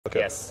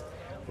Okay. Yes.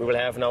 We will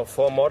have now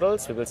 4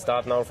 models. We will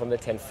start now from the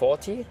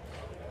 1040,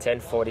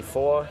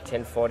 1044,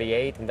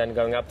 1048, and then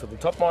going up to the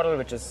top model,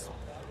 which is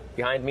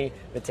behind me,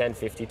 the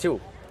 1052.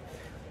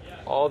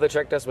 All the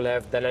tractors will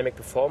have dynamic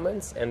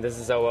performance, and this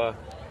is our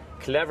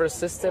clever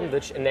system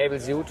which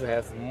enables you to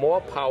have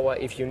more power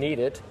if you need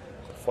it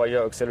for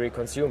your auxiliary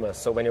consumers.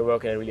 So when you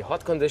work in really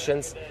hot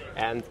conditions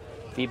and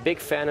the big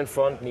fan in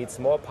front needs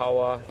more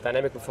power,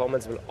 dynamic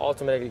performance will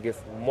automatically give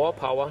more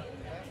power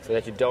so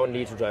that you don't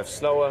need to drive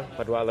slower,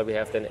 but rather we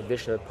have then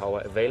additional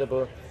power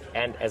available.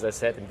 And as I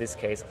said, in this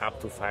case, up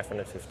to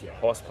 550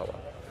 horsepower.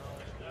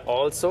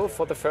 Also,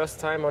 for the first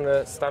time on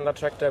a standard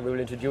tractor, we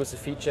will introduce a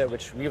feature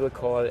which we will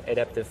call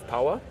adaptive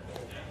power.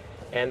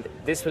 And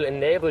this will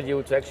enable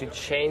you to actually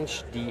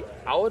change the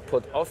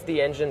output of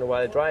the engine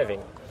while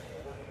driving.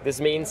 This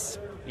means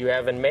you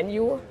have a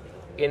menu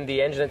in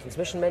the engine and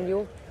transmission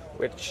menu,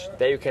 which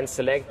there you can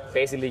select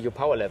basically your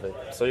power level.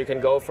 So you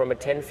can go from a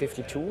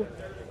 1052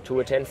 to a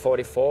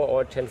 1044 or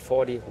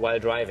 1040 while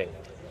driving.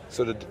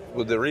 So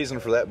would the reason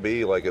for that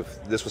be, like,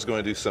 if this was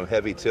going to do some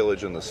heavy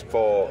tillage in this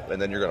fall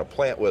and then you're going to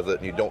plant with it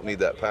and you don't need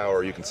that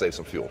power, you can save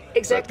some fuel?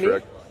 Exactly. Is that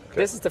correct? Okay.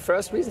 This is the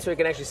first reason, so you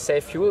can actually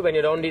save fuel when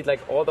you don't need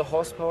like all the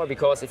horsepower,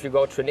 because if you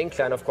go to an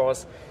incline, of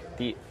course,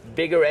 the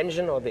bigger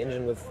engine or the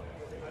engine with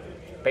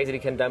basically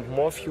can dump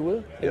more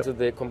fuel into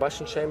the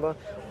combustion chamber,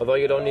 although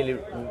you don't really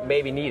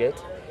maybe need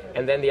it.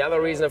 And then the other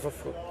reason, of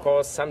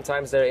course,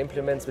 sometimes there are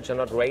implements which are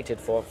not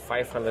rated for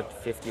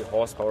 550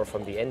 horsepower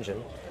from the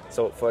engine.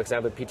 So, for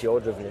example,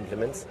 PTO-driven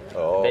implements.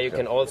 Oh, there you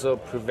can also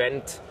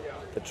prevent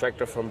the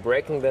tractor from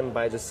breaking them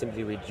by just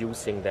simply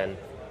reducing then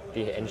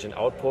the engine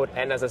output.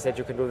 And as I said,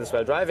 you can do this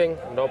while driving,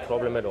 no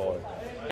problem at all.